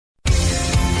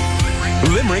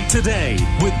Limerick Today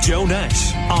with Joe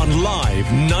Nash on Live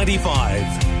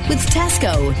 95. With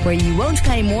Tesco, where you won't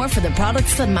pay more for the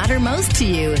products that matter most to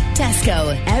you.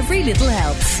 Tesco, every little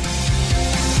helps.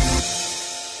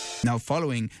 Now,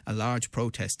 following a large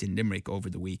protest in Limerick over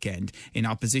the weekend in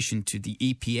opposition to the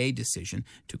EPA decision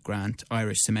to grant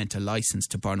Irish Cement a licence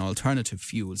to burn alternative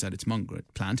fuels at its Mungret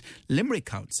plant, Limerick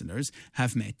councillors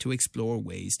have met to explore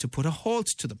ways to put a halt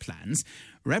to the plans.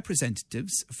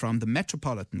 Representatives from the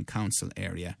Metropolitan Council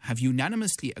area have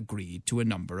unanimously agreed to a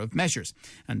number of measures.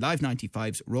 And Live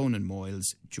 95's Ronan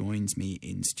Moyles joins me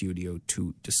in studio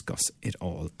to discuss it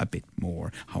all a bit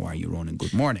more. How are you, Ronan?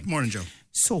 Good morning. Morning, Joe.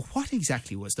 So what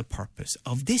exactly was the purpose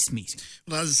of this meeting?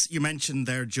 Well, as you mentioned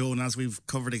there, Joe, and as we've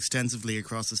covered extensively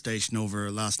across the station over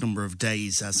the last number of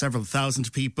days, several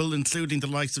thousand people, including the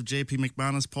likes of JP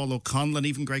McManus, Paul O'Connell and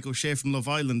even Greg O'Shea from Love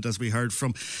Island, as we heard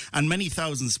from, and many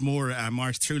thousands more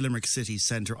marched through Limerick City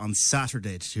Centre on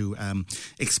Saturday to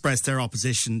express their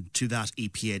opposition to that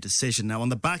EPA decision. Now, on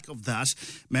the back of that,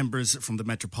 members from the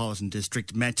Metropolitan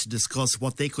District met to discuss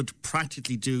what they could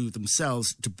practically do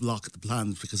themselves to block the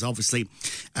plans, because obviously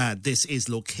this is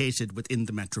located within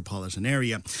the metropolitan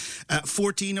area.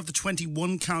 14 of the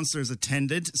 21 councillors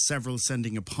attended, several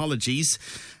sending apologies.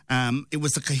 It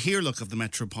was the Cathaoirleach of the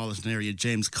metropolitan area,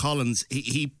 James Collins.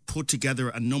 He put together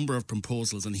a number of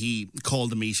proposals and he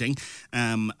called a meeting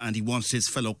and he wanted his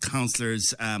fellow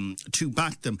councillors to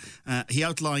back them. He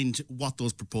outlined what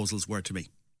those proposals were to be.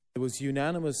 There was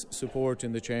unanimous support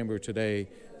in the Chamber today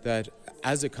that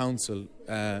as a council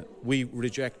we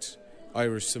reject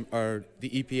the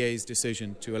EPA's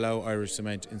decision to allow Irish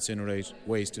Cement incinerate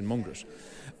waste in Mungret.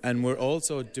 And we're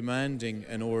also demanding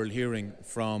an oral hearing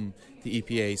from the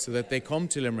EPA so that they come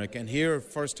to Limerick and hear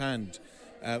firsthand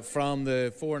from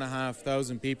the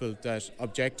 4,500 people that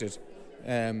objected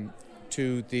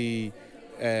to the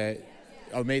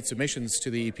or made submissions to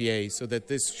the EPA, so that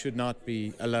this should not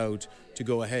be allowed to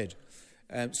go ahead.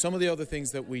 Some of the other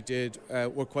things that we did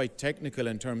were quite technical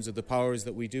in terms of the powers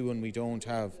that we do and we don't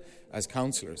have as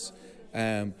councillors.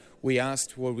 We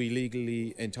asked, were we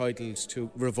legally entitled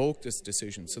to revoke this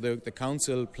decision? So the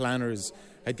council planners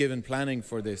had given planning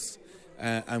for this,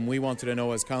 and we wanted to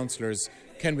know as councillors,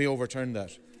 can we overturn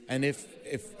that? And if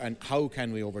and how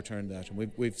can we overturn that? And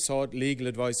we've sought legal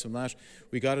advice from that.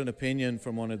 We got an opinion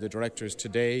from one of the directors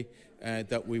today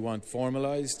that we want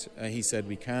formalised. He said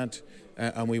we can't,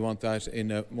 and we want that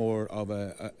in a more of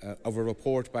a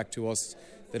report back to us,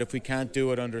 that if we can't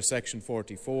do it under Section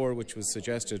 44, which was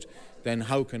suggested, then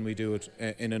how can we do it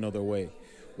in another way?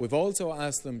 We've also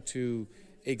asked them to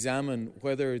examine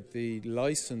whether the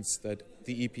licence that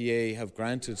the EPA have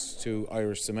granted to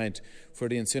Irish Cement for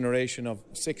the incineration of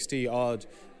 60-odd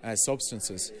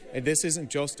substances. And this isn't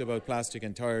just about plastic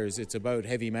and tyres, it's about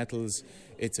heavy metals,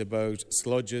 it's about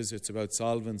sludges, it's about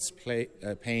solvents,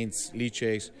 paints,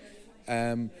 leachate,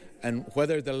 and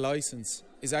whether the licence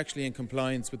is actually in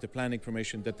compliance with the planning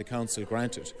permission that the council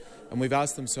granted. And we've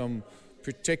asked them some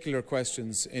particular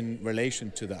questions in relation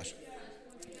to that.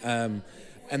 And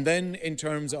then in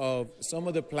terms of some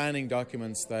of the planning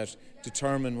documents that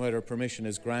determine whether permission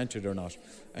is granted or not.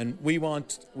 And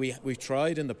we've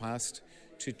tried in the past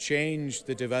to change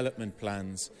the development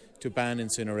plans to ban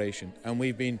incineration. And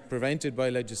we've been prevented by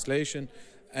legislation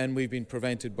and we've been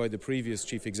prevented by the previous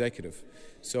chief executive.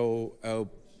 So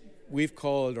I've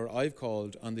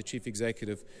called on the Chief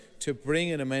Executive to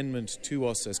bring an amendment to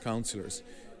us as councillors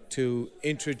to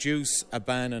introduce a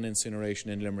ban on incineration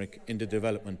in Limerick in the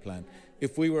development plan.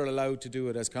 If we were allowed to do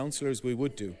it as councillors, we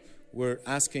would do. We're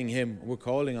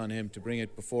calling on him to bring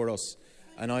it before us,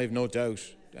 and I have no doubt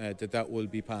that will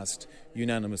be passed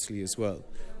unanimously as well.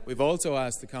 We've also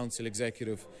asked the Council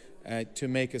Executive to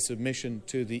make a submission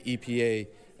to the EPA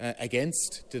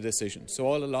against the decision. So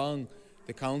all along,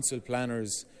 the council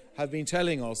planners have been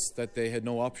telling us that they had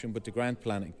no option but to grant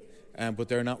planning, but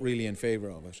they're not really in favour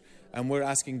of it. And we're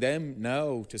asking them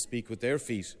now to speak with their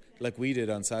feet, like we did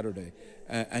on Saturday,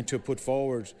 and to put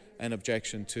forward an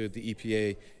objection to the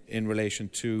EPA in relation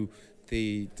to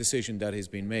the decision that has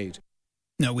been made.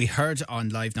 Now, we heard on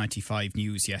Live 95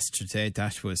 News yesterday,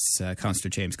 that was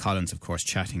Councillor James Collins, of course,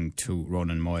 chatting to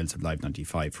Ronan Moyles of Live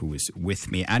 95, who was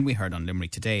with me. And we heard on Limerick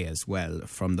Today as well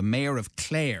from the Mayor of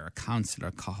Clare,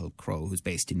 Councillor Cathal Crowe, who's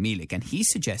based in Meelick. And he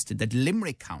suggested that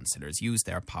Limerick councillors use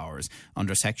their powers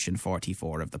under Section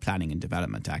 44 of the Planning and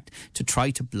Development Act to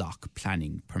try to block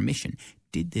planning permission.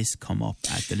 Did this come up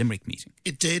at the Limerick meeting?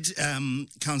 It did.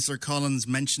 Councillor Collins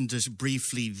mentioned it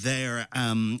briefly there,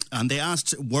 and they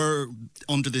asked, were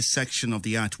under this section of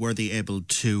the Act, were they able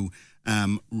to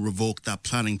revoke that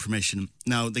planning permission.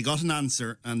 Now, they got an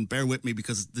answer, and bear with me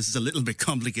because this is a little bit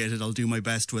complicated. I'll do my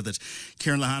best with it.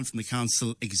 Kieran Lahan from the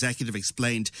Council Executive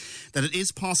explained that it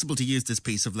is possible to use this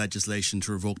piece of legislation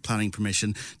to revoke planning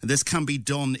permission. Now, this can be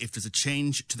done if there's a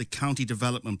change to the county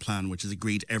development plan, which is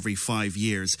agreed every 5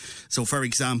 years. So, for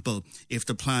example, if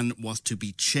the plan was to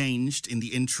be changed in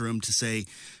the interim to, say,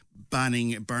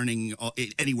 banning burning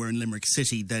anywhere in Limerick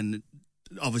City, then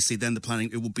obviously then the planning,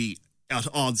 it would be at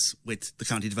odds with the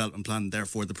county development plan,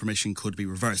 therefore the permission could be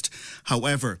reversed.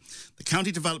 However, the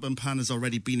county development plan has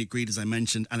already been agreed, as I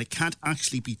mentioned, and it can't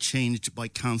actually be changed by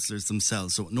councillors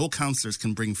themselves. So no councillors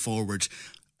can bring forward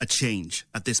a change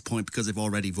at this point because they've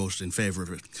already voted in favour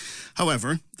of it.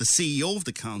 However, the CEO of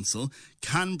the council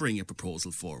can bring a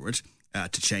proposal forward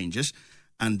to change it,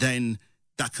 and then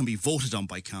that can be voted on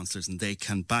by councillors and they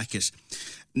can back it.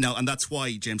 Now, and that's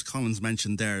why James Collins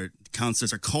mentioned there,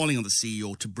 councillors are calling on the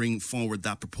CEO to bring forward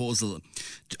that proposal.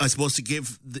 I suppose to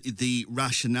give the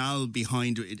rationale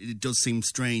behind it, it does seem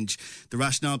strange. The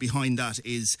rationale behind that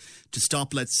is to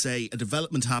stop, let's say, a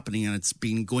development happening and it's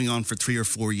been going on for 3 or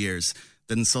 4 years.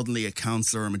 Then suddenly a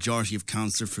councillor, a majority of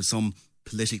councillors, for some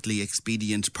politically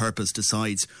expedient purpose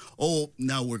decides, oh,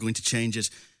 now we're going to change it.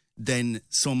 Then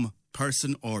some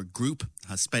person or group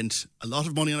has spent a lot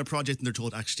of money on a project and they're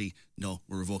told, actually, no,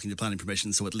 we're revoking the planning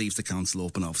permission. So it leaves the council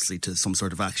open, obviously, to some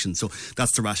sort of action. So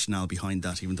that's the rationale behind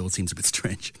that, even though it seems a bit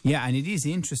strange. Yeah, and it is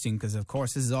interesting because, of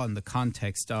course, this is all in the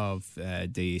context of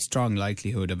the strong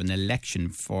likelihood of an election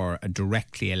for a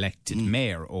directly elected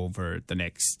mayor over the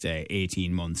next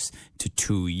 18 months to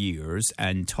 2 years,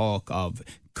 and talk of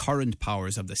current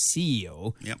powers of the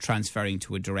CEO transferring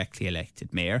to a directly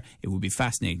elected mayor. It would be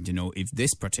fascinating to know if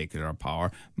this particular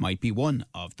power might be one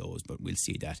of those, but we'll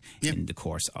see that in the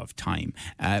course of time.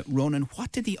 Ronan,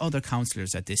 what did the other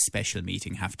councillors at this special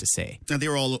meeting have to say? Now, they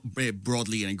were all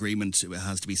broadly in agreement, it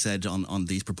has to be said, on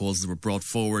these proposals that were brought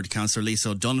forward. Councillor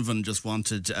Lisa O'Donovan just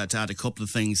wanted to add a couple of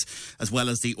things, as well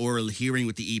as the oral hearing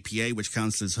with the EPA, which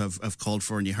councillors have called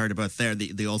for, and you heard about there.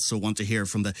 They also want to hear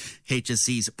from the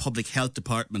HSE's Public Health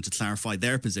Department to clarify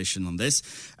their position on this.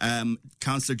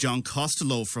 Councillor John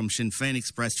Costello from Sinn Féin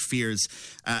expressed fears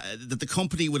that the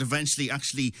company would eventually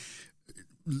actually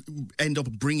end up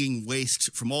bringing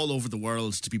waste from all over the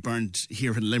world to be burned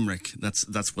here in Limerick.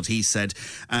 That's what he said.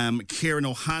 Kieran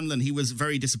O'Hanlon, he was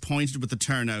very disappointed with the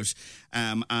turnout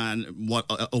and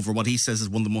over what he says is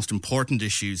one of the most important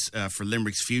issues for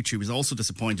Limerick's future. He was also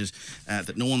disappointed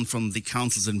that no one from the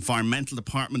council's environmental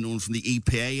department, no one from the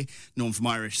EPA, no one from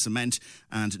Irish Cement,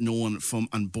 and no one from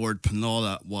An Bord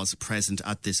Pleanála was present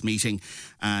at this meeting.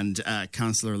 And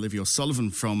Councillor Olivia O'Sullivan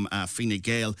from Fine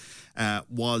Gael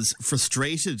was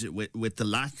frustrated with the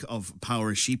lack of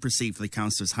power she perceived the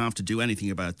councillors have to do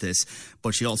anything about this.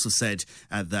 But she also said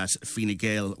that Fine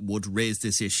Gael would raise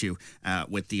this issue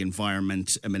with the Environment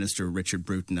Minister Richard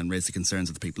Bruton and raise the concerns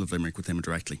of the people of Limerick with him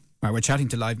directly. Right, we're chatting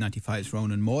to Live 95's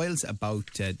Ronan Moyles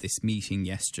about this meeting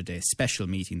yesterday, special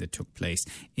meeting that took place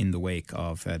in the wake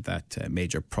of that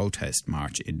major protest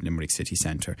march in Limerick City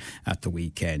Centre at the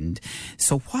weekend.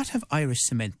 So what have Irish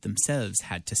Cement themselves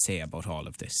had to say about all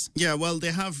of this? Yeah, well,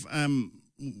 they have...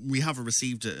 we have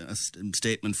received a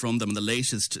statement from them, and the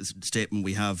latest statement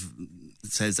we have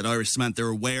says that Irish Cement, they're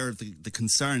aware of the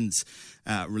concerns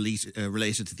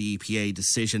related to the EPA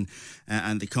decision,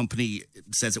 and the company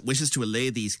says it wishes to allay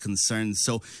these concerns.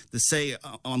 So they say,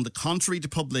 on the contrary to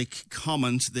public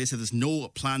comment, they say there's no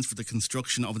plans for the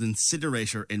construction of an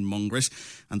incinerator in Mungret,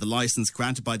 and the licence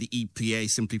granted by the EPA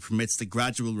simply permits the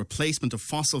gradual replacement of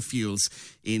fossil fuels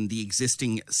in the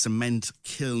existing cement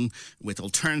kiln with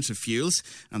alternative fuels.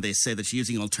 And they say that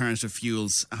using alternative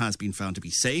fuels has been found to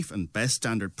be safe and best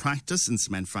standard practice in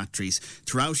cement factories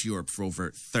throughout Europe for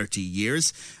over 30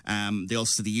 years. They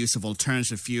also say the use of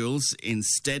alternative fuels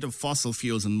instead of fossil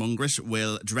fuels in Mungret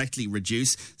will directly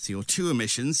reduce CO2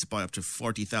 emissions by up to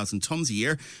 40,000 tonnes a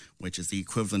year, which is the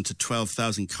equivalent to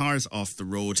 12,000 cars off the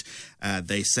road.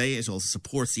 They say it also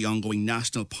supports the ongoing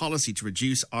national policy to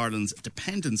reduce Ireland's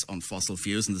dependence on fossil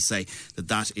fuels, and they say that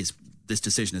this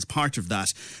decision is part of that.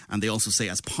 And they also say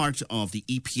as part of the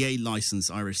EPA licence,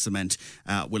 Irish Cement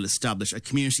will establish a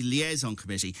community liaison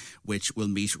committee which will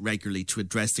meet regularly to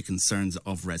address the concerns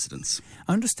of residents.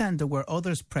 I understand there were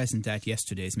others present at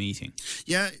yesterday's meeting.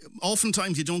 Yeah,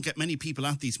 oftentimes you don't get many people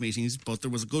at these meetings, but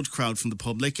there was a good crowd from the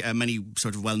public, many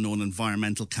sort of well-known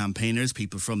environmental campaigners,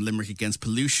 people from Limerick Against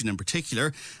Pollution in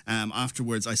particular.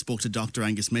 Afterwards, I spoke to Dr.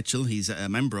 Angus Mitchell. He's a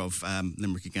member of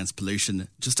Limerick Against Pollution,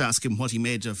 just to ask him what he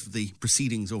made of the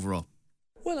proceedings overall.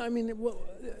 Well, I mean,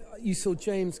 you saw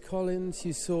James Collins,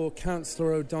 you saw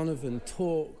Councillor O'Donovan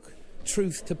talk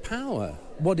truth to power.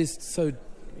 What is so,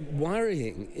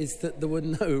 worrying is that there were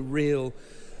no real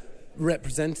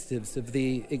representatives of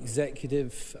the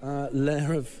executive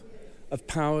layer of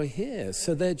power here.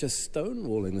 So they're just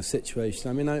stonewalling the situation.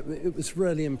 I mean, it was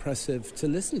really impressive to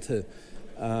listen to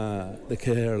the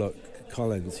Cathaoirleach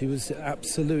Collins. He was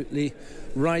absolutely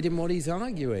right in what he's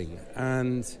arguing.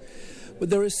 But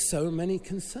there are so many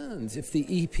concerns. If the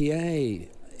EPA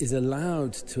is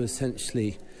allowed to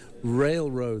essentially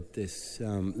railroad this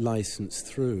licence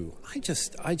through, I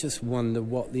just wonder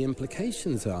what the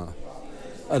implications are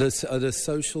at a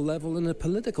social level and a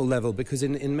political level, because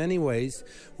in many ways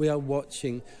we are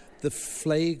watching the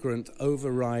flagrant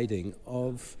overriding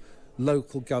of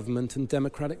local government and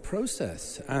democratic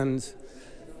process. And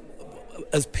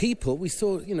as people, we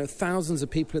saw, thousands of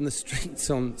people in the streets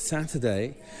on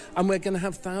Saturday, and we're going to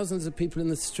have thousands of people in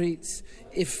the streets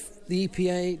if the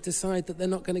EPA decide that they're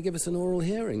not going to give us an oral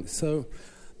hearing. So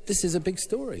this is a big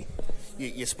story.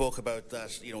 You spoke about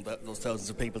that, those thousands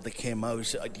of people that came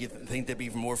out. Do you think they'd be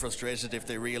even more frustrated if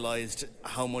they realised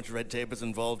how much red tape is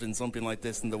involved in something like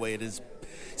this and the way it is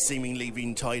seemingly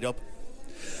being tied up?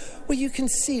 Well, you can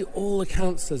see all the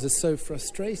councillors are so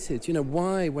frustrated.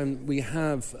 Why, when we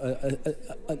have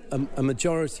a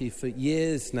majority for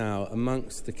years now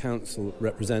amongst the council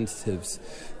representatives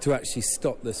to actually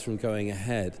stop this from going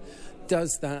ahead,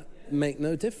 does that make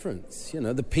no difference?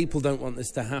 The people don't want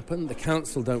this to happen. The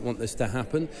council don't want this to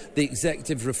happen. The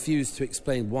executive refused to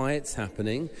explain why it's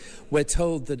happening. We're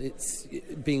told that it's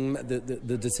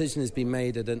the decision is being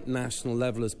made at a national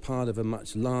level as part of a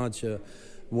much larger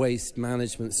waste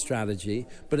management strategy,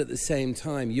 but at the same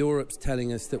time Europe's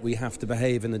telling us that we have to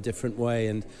behave in a different way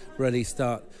and really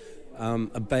start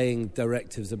obeying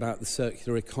directives about the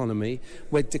circular economy.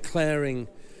 We're declaring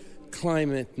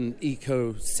climate and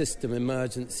ecosystem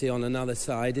emergency on another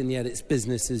side, and yet it's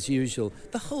business as usual.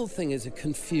 The whole thing is a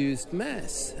confused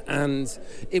mess, and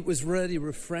it was really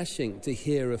refreshing to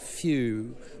hear a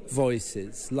few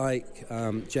voices like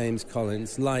James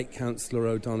Collins, like Councillor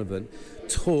O'Donovan,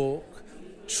 talk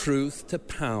truth to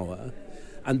power,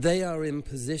 and they are in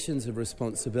positions of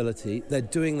responsibility. They're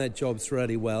doing their jobs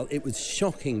really well. It was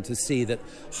shocking to see that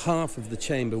half of the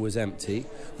chamber was empty.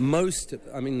 I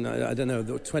don't know,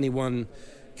 there were 21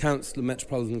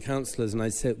 metropolitan councillors, and I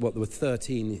said, there were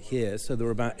 13 here, so there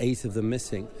were about 8 of them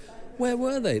missing. Where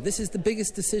were they? This is the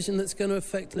biggest decision that's going to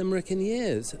affect Limerick in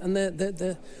years, and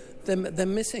they're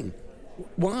missing.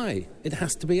 Why? It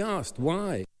has to be asked.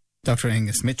 Why? Dr.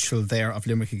 Angus Mitchell there of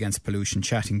Limerick Against Pollution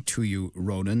chatting to you,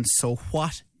 Ronan. So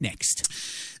what next?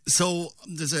 So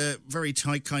there's a very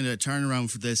tight kind of turnaround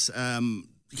for this.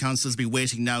 Councillors will be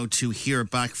waiting now to hear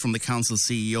back from the council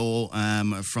CEO,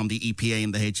 from the EPA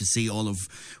and the HSE, all of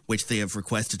which they have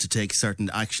requested to take certain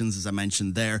actions, as I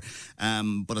mentioned there.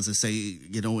 But as I say,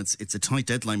 it's a tight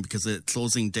deadline because the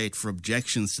closing date for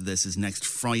objections to this is next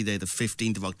Friday, the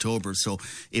 15th of October. So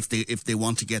if they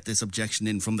want to get this objection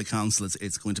in from the council,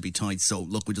 it's going to be tight. So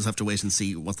look, we just have to wait and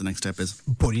see what the next step is.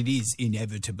 But it is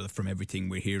inevitable from everything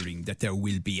we're hearing that there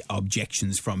will be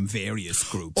objections from various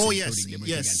groups. Oh, including Limerick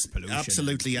Against Pollution.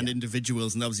 Absolutely. And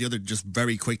individuals, and that was the other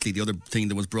thing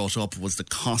that was brought up was the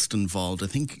cost involved. I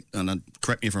think, and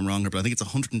correct me if I'm wrong here, but I think it's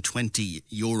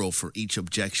 €120 for each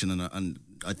objection, and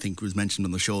I think it was mentioned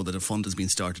on the show that a fund has been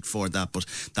started for that, but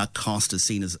that cost is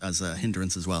seen as a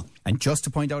hindrance as well. And just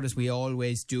to point out, as we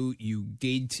always do, you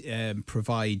did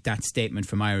provide that statement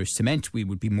from Irish Cement. We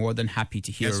would be more than happy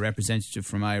to hear a representative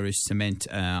from Irish Cement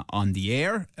on the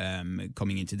air,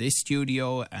 coming into this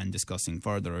studio and discussing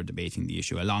further or debating the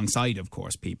issue alongside, of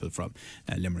course, people from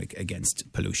Limerick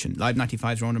Against Pollution. Live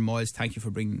 95's Ronan Moyles, thank you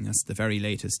for bringing us the very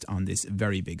latest on this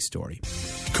very big story.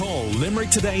 Call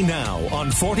Limerick Today now on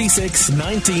 46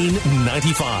 19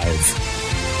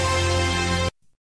 95.